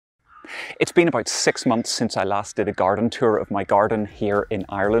It's been about 6 months since I last did a garden tour of my garden here in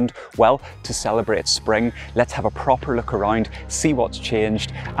Ireland. Well, to celebrate spring, let's have a proper look around, see what's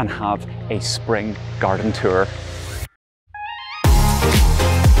changed, and have a spring garden tour.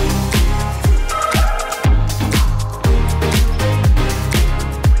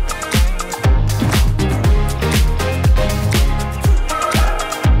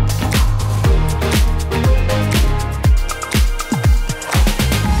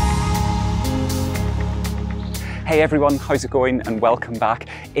 Hey everyone, how's it going and welcome back.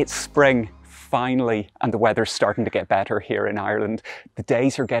 It's spring, finally, and the weather's starting to get better here in Ireland. The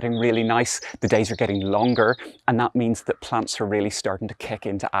days are getting really nice, the days are getting longer, and that means that plants are really starting to kick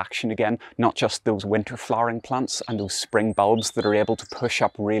into action again. Not just those winter flowering plants and those spring bulbs that are able to push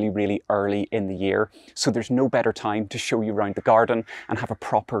up really early in the year. So there's no better time to show you around the garden and have a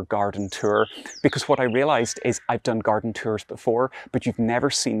proper garden tour. Because what I realized is I've done garden tours before, but you've never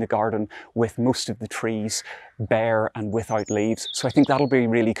seen the garden with most of the trees bare and without leaves. So I think that'll be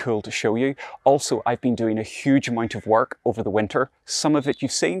really cool to show you. Also, I've been doing a huge amount of work over the winter. Some of it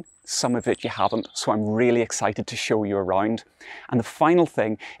you've seen, some of it you haven't. So I'm really excited to show you around. And the final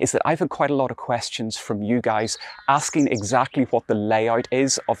thing is that I've had quite a lot of questions from you guys asking exactly what the layout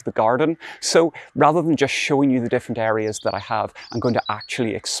is of the garden. So rather than just showing you the different areas that I have, I'm going to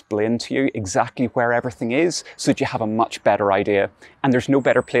actually explain to you exactly where everything is so that you have a much better idea. And there's no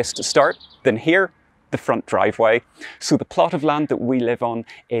better place to start than here, the front driveway. So the plot of land that we live on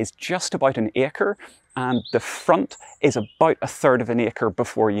is just about an acre, and the front is about a third of an acre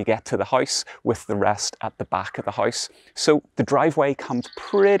before you get to the house, with the rest at the back of the house. So the driveway comes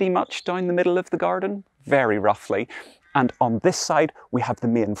pretty much down the middle of the garden, very roughly. And on this side, we have the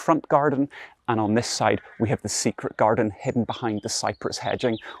main front garden, and on this side, we have the secret garden hidden behind the cypress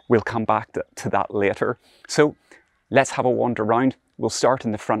hedging. We'll come back to that later. So let's have a wander around. We'll start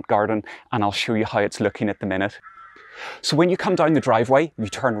in the front garden and I'll show you how it's looking at the minute. So when you come down the driveway, you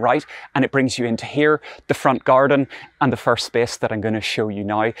turn right and it brings you into here, the front garden, and the first space that I'm going to show you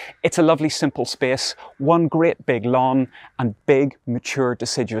now. It's a lovely simple space, one great big lawn and big mature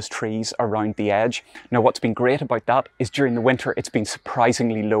deciduous trees around the edge. Now what's been great about that is during the winter it's been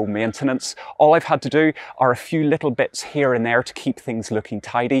surprisingly low maintenance. All I've had to do are a few little bits here and there to keep things looking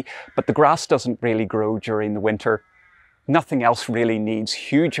tidy, but the grass doesn't really grow during the winter. Nothing else really needs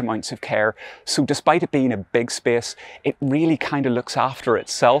huge amounts of care, so despite it being a big space, it really kind of looks after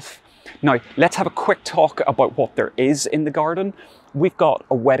itself. Now, let's have a quick talk about what there is in the garden. We've got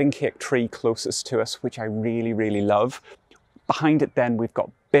a wedding cake tree closest to us, which I really love. Behind it then, we've got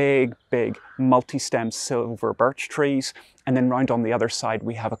big multi-stem silver birch trees. And then round on the other side,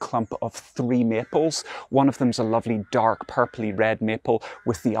 we have a clump of 3 maples. One of them's a lovely dark purpley red maple,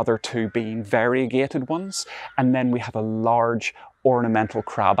 with the other 2 being variegated ones. And then we have a large ornamental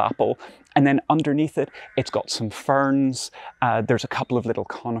crabapple. And then underneath it, it's got some ferns. There's a couple of little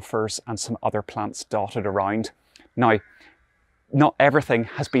conifers and some other plants dotted around. Now, not everything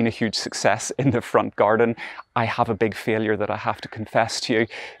has been a huge success in the front garden. I have a big failure that I have to confess to you.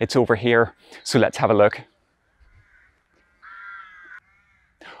 It's over here, so let's have a look.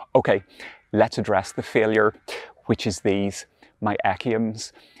 Okay, let's address the failure, which is these, my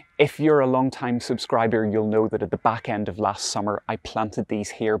echiums. If you're a long-time subscriber, you'll know that at the back end of last summer, I planted these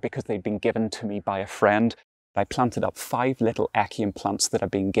here because they'd been given to me by a friend. I planted up 5 little echium plants that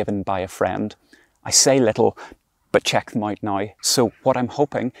had been given by a friend. I say little, but check them out now. So what I'm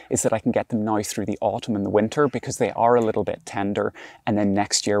hoping is that I can get them now through the autumn and the winter because they are a little bit tender, and then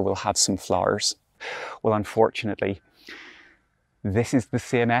next year we'll have some flowers. Well, unfortunately, this is the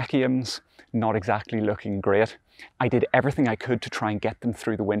same echiums, not exactly looking great. I did everything I could to try and get them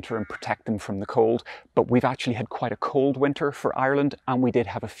through the winter and protect them from the cold, but we've actually had quite a cold winter for Ireland, and we did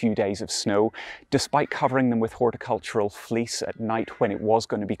have a few days of snow. Despite covering them with horticultural fleece at night when it was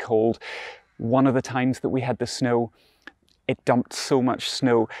going to be cold, one of the times that we had the snow, it dumped so much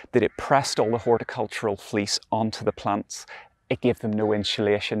snow that it pressed all the horticultural fleece onto the plants. It gave them no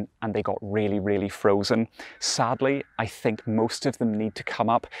insulation and they got really frozen. Sadly, I think most of them need to come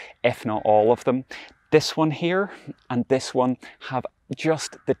up, if not all of them. This one here and this one have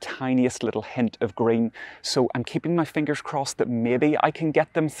just the tiniest little hint of green. So I'm keeping my fingers crossed that maybe I can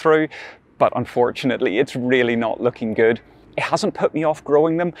get them through, but unfortunately it's really not looking good. It hasn't put me off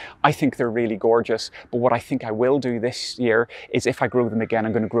growing them. I think they're really gorgeous, but what I think I will do this year is if I grow them again,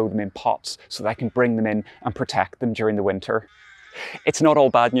 I'm going to grow them in pots so that I can bring them in and protect them during the winter. It's not all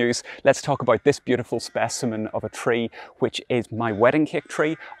bad news. Let's talk about this beautiful specimen of a tree, which is my wedding cake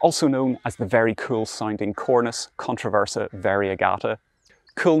tree, also known as the very cool sounding Cornus controversa variegata.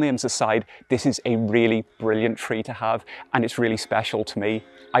 Cool names aside, this is a really brilliant tree to have, and it's really special to me.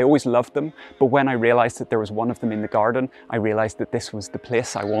 I always loved them, but when I realized that there was one of them in the garden, I realized that this was the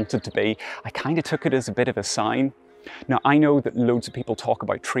place I wanted to be. I kind of took it as a bit of a sign. Now, I know that loads of people talk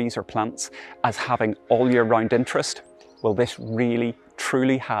about trees or plants as having all year round interest. Well, this really,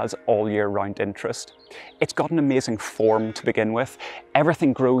 truly has all year round interest. It's got an amazing form to begin with.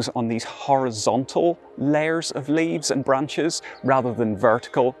 Everything grows on these horizontal layers of leaves and branches rather than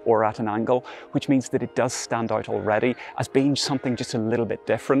vertical or at an angle, which means that it does stand out already as being something just a little bit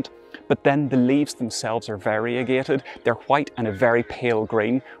different. But then the leaves themselves are variegated. They're white and a very pale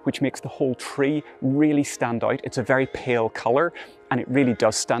green, which makes the whole tree really stand out. It's a very pale color, and it really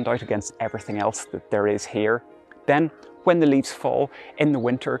does stand out against everything else that there is here. Then, when the leaves fall in the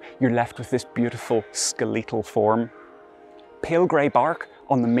winter, you're left with this beautiful skeletal form. Pale grey bark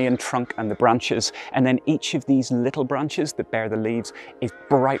on the main trunk and the branches, and then each of these little branches that bear the leaves is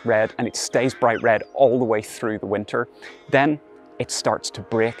bright red, and it stays bright red all the way through the winter. Then it starts to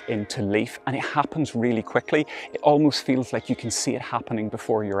break into leaf, and it happens really quickly. It almost feels like you can see it happening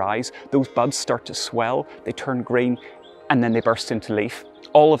before your eyes. Those buds start to swell, they turn green, and then they burst into leaf.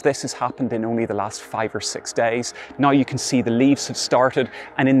 All of this has happened in only the last 5 or 6 days. Now you can see the leaves have started,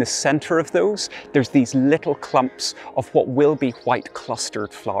 and in the center of those, there's these little clumps of what will be white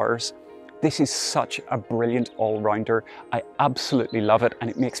clustered flowers. This is such a brilliant all-rounder. I absolutely love it, and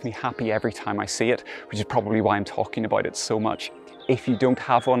it makes me happy every time I see it, which is probably why I'm talking about it so much. If you don't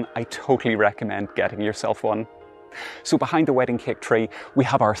have one, I totally recommend getting yourself one. So behind the wedding cake tree, we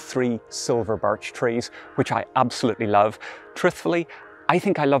have our 3 silver birch trees, which I absolutely love. Truthfully, I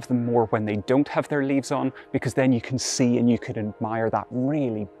think I love them more when they don't have their leaves on, because then you can see and you can admire that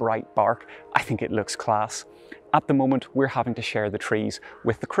really bright bark. I think it looks class. At the moment, we're having to share the trees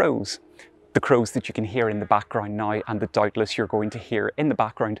with the crows. The crows that you can hear in the background now, and that doubtless you're going to hear in the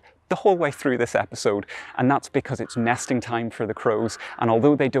background the whole way through this episode. And that's because it's nesting time for the crows. And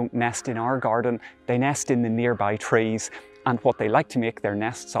although they don't nest in our garden, they nest in the nearby trees. And what they like to make their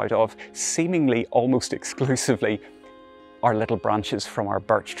nests out of, seemingly almost exclusively, are little branches from our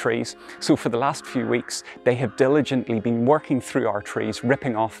birch trees. So for the last few weeks, they have diligently been working through our trees,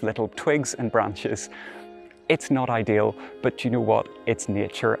 ripping off little twigs and branches. It's not ideal, but you know what? It's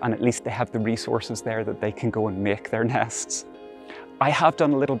nature, and at least they have the resources there that they can go and make their nests. I have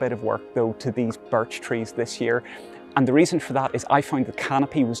done a little bit of work though to these birch trees this year, and the reason for that is I found the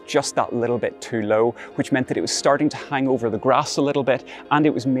canopy was just that little bit too low, which meant that it was starting to hang over the grass a little bit, and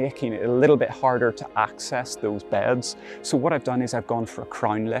it was making it a little bit harder to access those beds. So what I've done is I've gone for a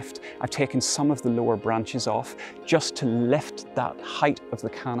crown lift. I've taken some of the lower branches off just to lift that height of the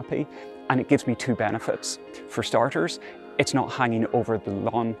canopy, and it gives me 2 benefits. For starters, it's not hanging over the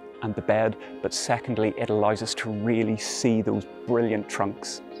lawn and the bed, but secondly, it allows us to really see those brilliant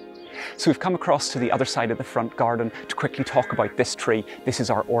trunks. So we've come across to the other side of the front garden to quickly talk about this tree. This is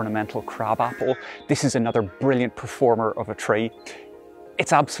our ornamental crabapple. This is another brilliant performer of a tree.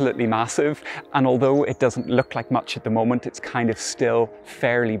 It's absolutely massive, and although it doesn't look like much at the moment, it's kind of still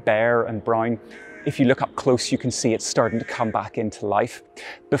fairly bare and brown. If you look up close, you can see it's starting to come back into life.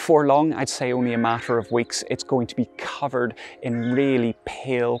 Before long, I'd say only a matter of weeks, it's going to be covered in really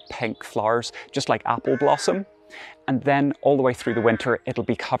pale pink flowers, just like apple blossom. And then all the way through the winter, it'll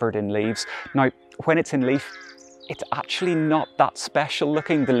be covered in leaves. Now, when it's in leaf, it's actually not that special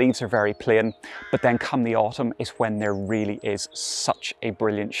looking. The leaves are very plain, but then come the autumn is when there really is such a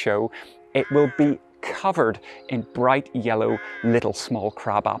brilliant show. It will be covered in bright yellow little small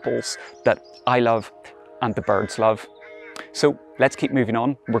crab apples that I love and the birds love. So let's keep moving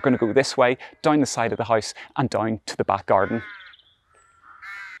on. We're going to go this way, down the side of the house and down to the back garden.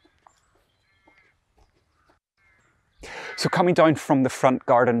 So coming down from the front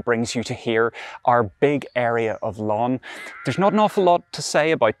garden brings you to here, our big area of lawn. There's not an awful lot to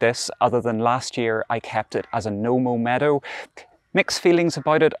say about this other than last year I kept it as a no-mow meadow. Mixed feelings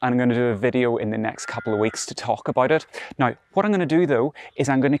about it, and I'm going to do a video in the next couple of weeks to talk about it. Now, what I'm going to do though, is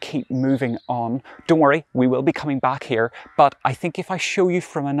I'm going to keep moving on. Don't worry, we will be coming back here, but I think if I show you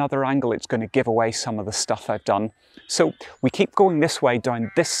from another angle, it's going to give away some of the stuff I've done. So we keep going this way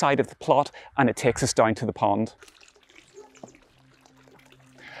down this side of the plot, and it takes us down to the pond.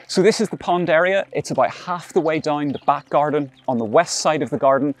 So this is the pond area. It's about half the way down the back garden on the west side of the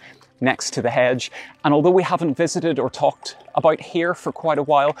garden, next to the hedge. And although we haven't visited or talked about here for quite a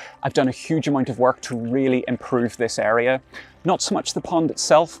while, I've done a huge amount of work to really improve this area. Not so much the pond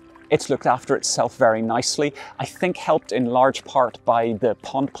itself, it's looked after itself very nicely. I think helped in large part by the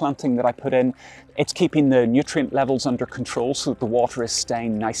pond planting that I put in. It's keeping the nutrient levels under control so that the water is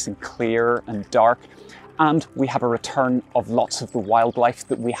staying nice and clear and dark. And we have a return of lots of the wildlife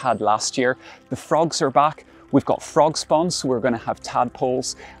that we had last year. The frogs are back. We've got frog spawns, so we're going to have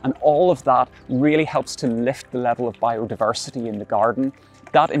tadpoles, and all of that really helps to lift the level of biodiversity in the garden.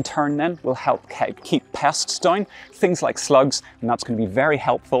 That in turn then will help keep pests down, things like slugs, and that's going to be very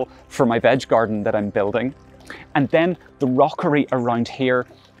helpful for my veg garden that I'm building. And then the rockery around here,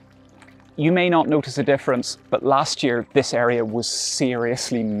 you may not notice a difference, but last year this area was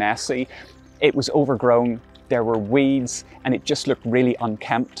seriously messy. It was overgrown, there were weeds, and it just looked really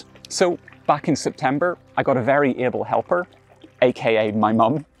unkempt. So back in September, I got a very able helper, aka my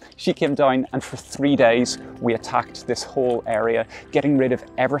mum. She came down and for 3 days we attacked this whole area, getting rid of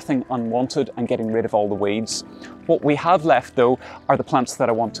everything unwanted and getting rid of all the weeds. What we have left though are the plants that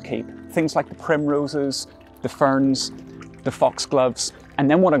I want to keep. Things like the primroses, the ferns, the foxgloves, and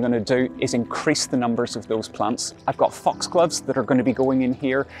then what I'm going to do is increase the numbers of those plants. I've got foxgloves that are going to be going in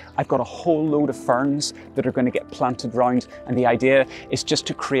here. I've got a whole load of ferns that are going to get planted round, and the idea is just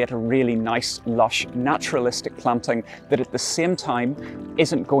to create a really nice, lush, naturalistic planting that at the same time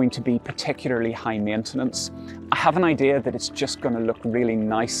isn't going to be particularly high maintenance. I have an idea that it's just going to look really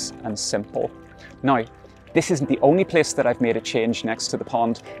nice and simple. Now, this isn't the only place that I've made a change next to the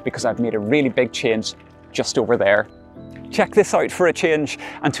pond, because I've made a really big change just over there. Check this out for a change,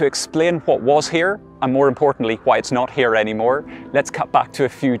 and to explain what was here, and more importantly, why it's not here anymore, let's cut back to a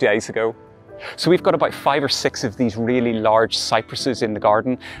few days ago. So we've got about 5 or 6 of these really large cypresses in the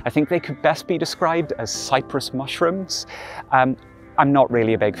garden. I think they could best be described as cypress mushrooms. I'm not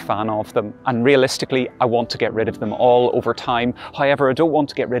really a big fan of them, and realistically, I want to get rid of them all over time. However, I don't want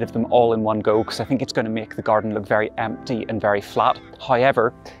to get rid of them all in one go, because I think it's going to make the garden look very empty and very flat.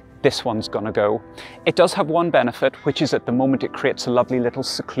 However, this one's gonna go. It does have one benefit, which is at the moment it creates a lovely little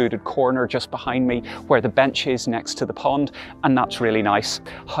secluded corner just behind me where the bench is next to the pond, and that's really nice.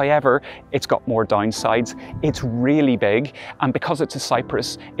 However, it's got more downsides. It's really big, and because it's a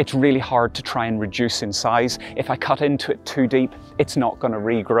cypress, it's really hard to try and reduce in size. If I cut into it too deep, it's not gonna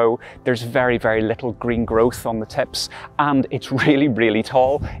regrow. There's very, very little green growth on the tips, and it's really, really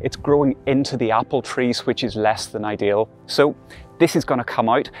tall. It's growing into the apple trees, which is less than ideal. So this is going to come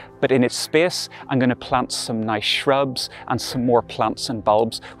out, but in its space, I'm going to plant some nice shrubs and some more plants and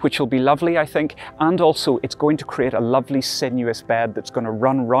bulbs, which will be lovely, I think. And also it's going to create a lovely sinuous bed that's going to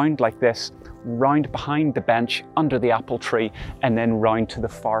run round like this, round behind the bench, under the apple tree, and then round to the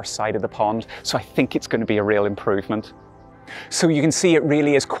far side of the pond. So I think it's going to be a real improvement. So you can see it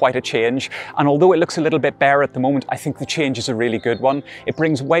really is quite a change, and although it looks a little bit bare at the moment, I think the change is a really good one. It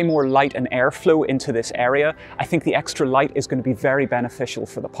brings way more light and airflow into this area. I think the extra light is going to be very beneficial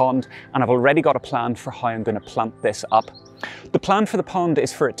for the pond, and I've already got a plan for how I'm going to plant this up. The plan for the pond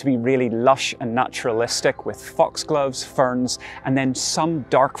is for it to be really lush and naturalistic with foxgloves, ferns, and then some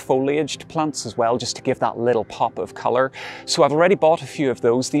dark foliaged plants as well, just to give that little pop of colour. So I've already bought a few of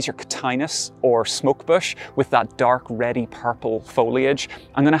those. These are Cotinus or smokebush with that dark reddy purple foliage.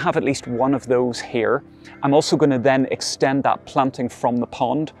 I'm going to have at least one of those here. I'm also going to then extend that planting from the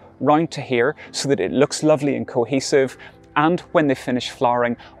pond round to here so that it looks lovely and cohesive. And when they finish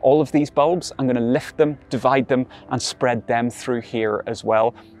flowering, all of these bulbs, I'm going to lift them, divide them, and spread them through here as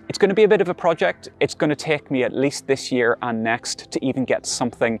well. It's going to be a bit of a project. It's going to take me at least this year and next to even get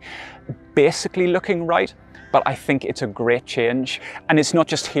something basically looking right, but I think it's a great change. And it's not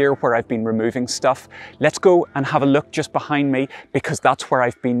just here where I've been removing stuff. Let's go and have a look just behind me, because that's where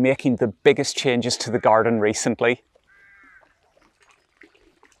I've been making the biggest changes to the garden recently.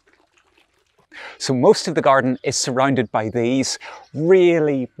 So most of the garden is surrounded by these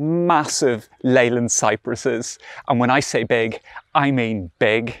really massive Leyland cypresses. And when I say big, I mean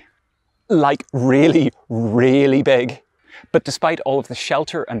big. Like really, really big. But despite all of the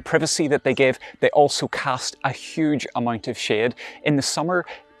shelter and privacy that they give, they also cast a huge amount of shade. In the summer,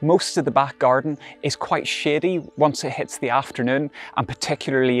 most of the back garden is quite shady once it hits the afternoon, and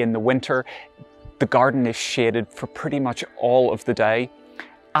particularly in the winter, the garden is shaded for pretty much all of the day.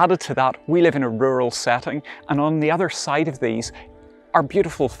 Added to that, we live in a rural setting, and on the other side of these are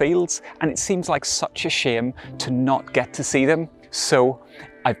beautiful fields, and it seems like such a shame to not get to see them. So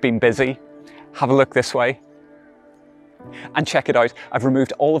I've been busy. Have a look this way. And check it out, I've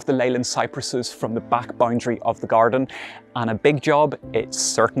removed all of the Leyland cypresses from the back boundary of the garden, and a big job it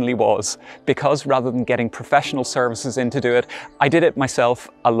certainly was, because rather than getting professional services in to do it, I did it myself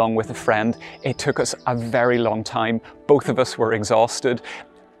along with a friend. It took us a very long time. Both of us were exhausted.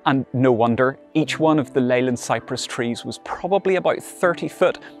 And no wonder, each one of the Leyland cypress trees was probably about 30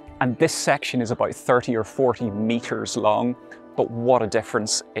 foot, and this section is about 30 or 40 meters long. But what a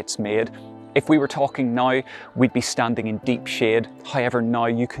difference it's made. If we were talking now, we'd be standing in deep shade. However, now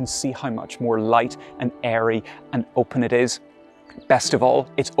you can see how much more light and airy and open it is. Best of all,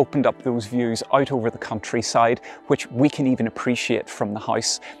 it's opened up those views out over the countryside, which we can even appreciate from the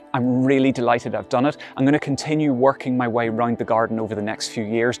house. I'm really delighted I've done it. I'm going to continue working my way around the garden over the next few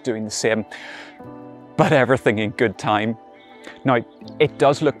years doing the same, but everything in good time. Now, it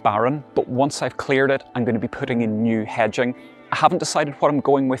does look barren, but once I've cleared it, I'm going to be putting in new hedging. I haven't decided what I'm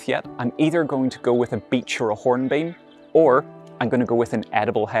going with yet. I'm either going to go with a beech or a hornbeam, or I'm going to go with an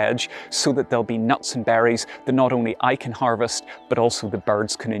edible hedge so that there'll be nuts and berries that not only I can harvest, but also the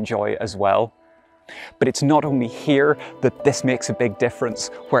birds can enjoy as well. But it's not only here that this makes a big difference.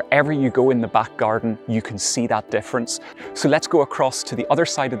 Wherever you go in the back garden, you can see that difference. So let's go across to the other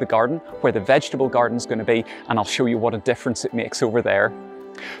side of the garden where the vegetable garden is going to be, and I'll show you what a difference it makes over there.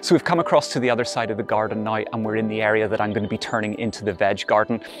 So we've come across to the other side of the garden now, and we're in the area that I'm going to be turning into the veg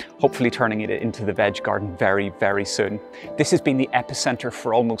garden, hopefully turning it into the veg garden very, very soon. This has been the epicenter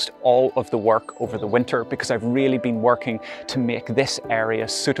for almost all of the work over the winter because I've really been working to make this area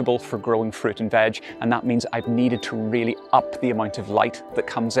suitable for growing fruit and veg, and that means I've needed to really up the amount of light that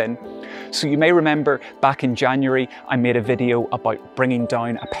comes in. So you may remember back in January, I made a video about bringing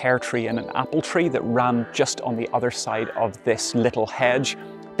down a pear tree and an apple tree that ran just on the other side of this little hedge.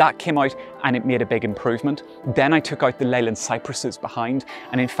 That came out and it made a big improvement. Then I took out the Leyland cypresses behind,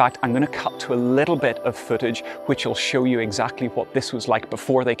 and in fact I'm going to cut to a little bit of footage which will show you exactly what this was like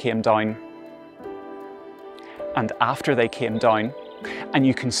before they came down and after they came down. And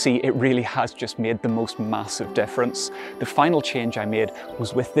you can see it really has just made the most massive difference. The final change I made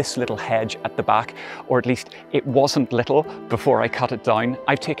was with this little hedge at the back, or at least it wasn't little before I cut it down.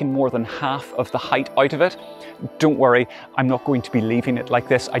 I've taken more than half of the height out of it. Don't worry, I'm not going to be leaving it like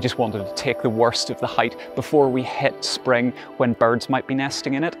this. I just wanted to take the worst of the height before we hit spring when birds might be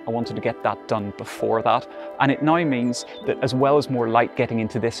nesting in it. I wanted to get that done before that. And it now means that as well as more light getting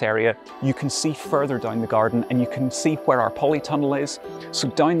into this area, you can see further down the garden and you can see where our polytunnel is. So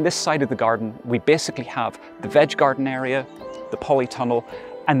down this side of the garden, we basically have the veg garden area, the polytunnel,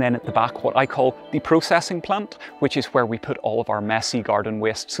 and then at the back what I call the processing plant, which is where we put all of our messy garden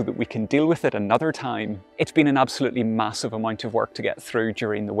waste so that we can deal with it another time. It's been an absolutely massive amount of work to get through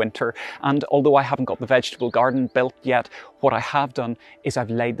during the winter, and although I haven't got the vegetable garden built yet, what I have done is I've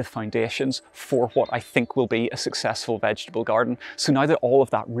laid the foundations for what I think will be a successful vegetable garden. So now that all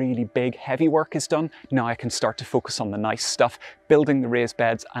of that really big heavy work is done, now I can start to focus on the nice stuff, building the raised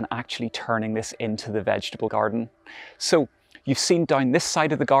beds and actually turning this into the vegetable garden. So you've seen down this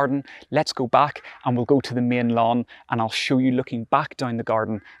side of the garden. Let's go back and we'll go to the main lawn and I'll show you looking back down the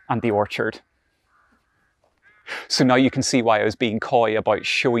garden and the orchard. So now you can see why I was being coy about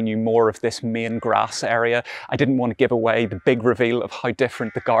showing you more of this main grass area. I didn't want to give away the big reveal of how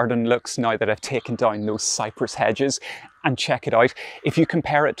different the garden looks now that I've taken down those cypress hedges. And check it out. If you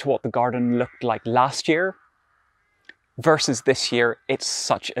compare it to what the garden looked like last year versus this year, it's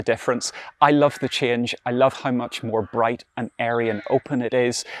such a difference. I love the change. I love how much more bright and airy and open it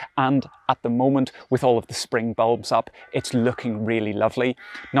is. And at the moment, with all of the spring bulbs up, it's looking really lovely.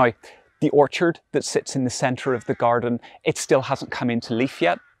 Now, the orchard that sits in the center of the garden, it still hasn't come into leaf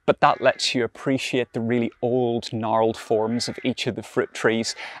yet, but that lets you appreciate the really old gnarled forms of each of the fruit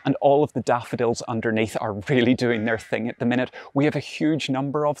trees, and all of the daffodils underneath are really doing their thing at the minute. We have a huge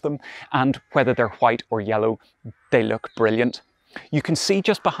number of them, and whether they're white or yellow, they look brilliant. You can see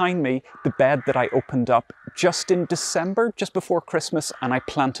just behind me the bed that I opened up just in December, just before Christmas, and I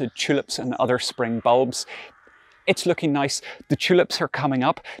planted tulips and other spring bulbs. It's looking nice. The tulips are coming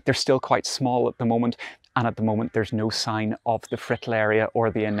up. They're still quite small at the moment. And at the moment, there's no sign of the fritillaria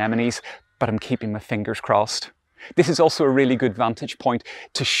or the anemones, but I'm keeping my fingers crossed. This is also a really good vantage point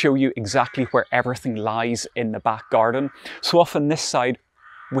to show you exactly where everything lies in the back garden. So off on this side,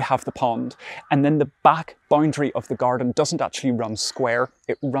 we have the pond, and then the back boundary of the garden doesn't actually run square.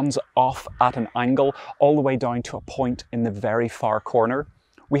 It runs off at an angle all the way down to a point in the very far corner.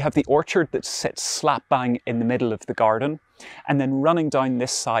 We have the orchard that sits slap bang in the middle of the garden, and then running down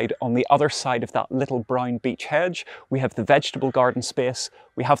this side, on the other side of that little brown beech hedge, we have the vegetable garden space,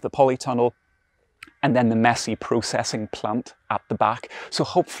 we have the polytunnel, and then the messy processing plant at the back. So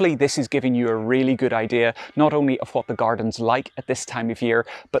hopefully this is giving you a really good idea, not only of what the garden's like at this time of year,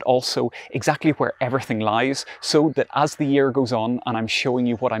 but also exactly where everything lies, so that as the year goes on and I'm showing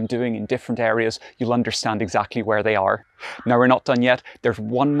you what I'm doing in different areas, you'll understand exactly where they are. Now we're not done yet. There's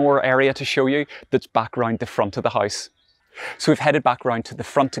one more area to show you that's back round the front of the house. So we've headed back round to the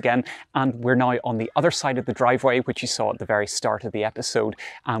front again, and we're now on the other side of the driveway, which you saw at the very start of the episode,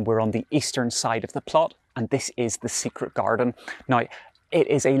 and we're on the eastern side of the plot, and this is the secret garden. Now, It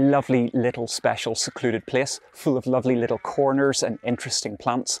is a lovely little special secluded place full of lovely little corners and interesting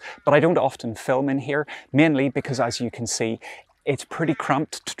plants, but I don't often film in here, mainly because, as you can see, it's pretty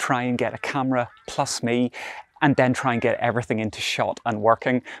cramped to try and get a camera plus me and then try and get everything into shot and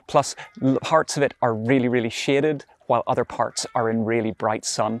working. Plus, parts of it are really shaded, while other parts are in really bright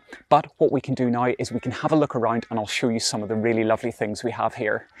sun. But what we can do now is we can have a look around and I'll show you some of the really lovely things we have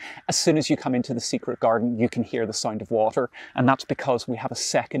here. As soon as you come into the secret garden, you can hear the sound of water, and that's because we have a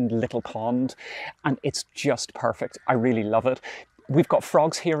second little pond, and it's just perfect. I really love it. We've got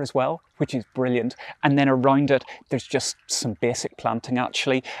frogs here as well, which is brilliant. And then around it, there's just some basic planting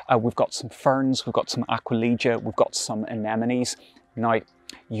actually. We've got some ferns, we've got some aquilegia, we've got some anemones. Now,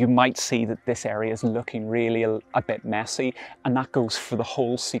 you might see that this area is looking really a bit messy, and that goes for the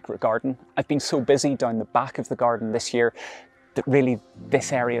whole secret garden. I've been so busy down the back of the garden this year that really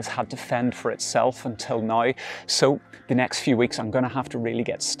this area has had to fend for itself until now. So the next few weeks I'm going to have to really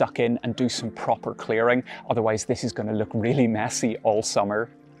get stuck in and do some proper clearing, otherwise this is going to look really messy all summer.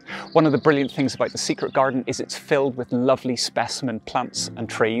 One of the brilliant things about the secret garden is it's filled with lovely specimen plants and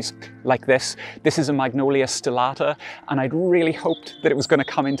trees like this. This is a Magnolia stellata, and I'd really hoped that it was going to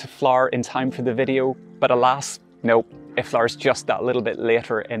come into flower in time for the video, but alas, no, it flowers just that little bit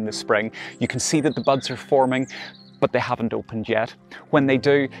later in the spring. You can see that the buds are forming, but they haven't opened yet. When they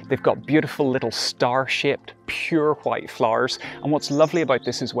do, they've got beautiful little star-shaped, pure white flowers. And what's lovely about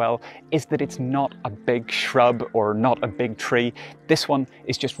this as well is that it's not a big shrub or not a big tree. This one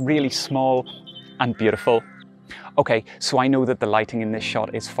is just really small and beautiful. Okay, so I know that the lighting in this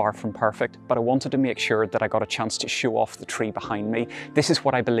shot is far from perfect, but I wanted to make sure that I got a chance to show off the tree behind me. This is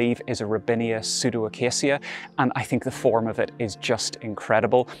what I believe is a Robinia pseudoacacia, and I think the form of it is just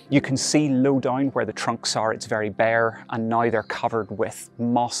incredible. You can see low down where the trunks are, it's very bare, and now they're covered with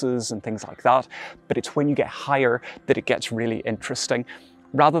mosses and things like that, but it's when you get higher that it gets really interesting.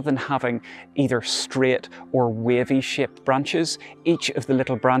 Rather than having either straight or wavy shaped branches, each of the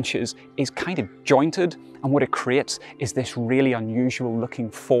little branches is kind of jointed, and what it creates is this really unusual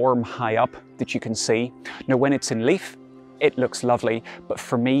looking form high up that you can see. Now when it's in leaf, it looks lovely, but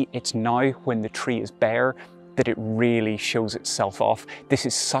for me it's now when the tree is bare that it really shows itself off. This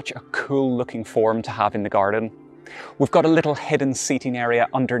is such a cool looking form to have in the garden. We've got a little hidden seating area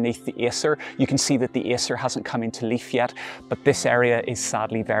underneath the Acer. You can see that the Acer hasn't come into leaf yet, but this area is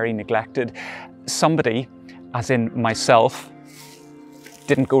sadly very neglected. Somebody, as in myself,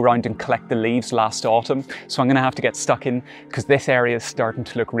 didn't go around and collect the leaves last autumn, so I'm going to have to get stuck in because this area is starting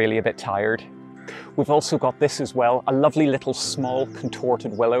to look really a bit tired. We've also got this as well, a lovely little small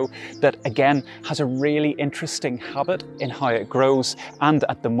contorted willow that again has a really interesting habit in how it grows, and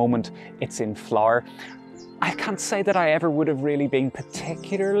at the moment it's in flower. I can't say that I ever would have really been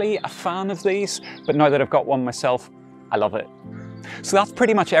particularly a fan of these, but now that I've got one myself, I love it. So that's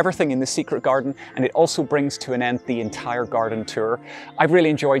pretty much everything in the secret garden, and it also brings to an end the entire garden tour. I've really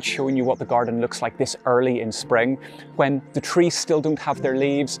enjoyed showing you what the garden looks like this early in spring, when the trees still don't have their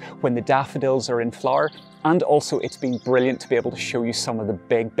leaves, when the daffodils are in flower, and also it's been brilliant to be able to show you some of the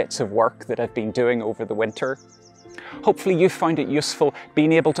big bits of work that I've been doing over the winter. Hopefully you found it useful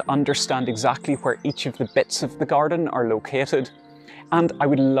being able to understand exactly where each of the bits of the garden are located. And I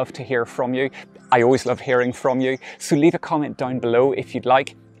would love to hear from you. I always love hearing from you, so leave a comment down below if you'd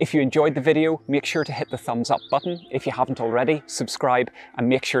like. If you enjoyed the video, make sure to hit the thumbs up button. If you haven't already, subscribe and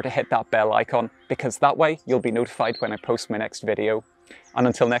make sure to hit that bell icon, because that way you'll be notified when I post my next video. And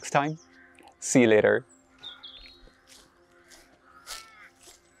until next time, see you later.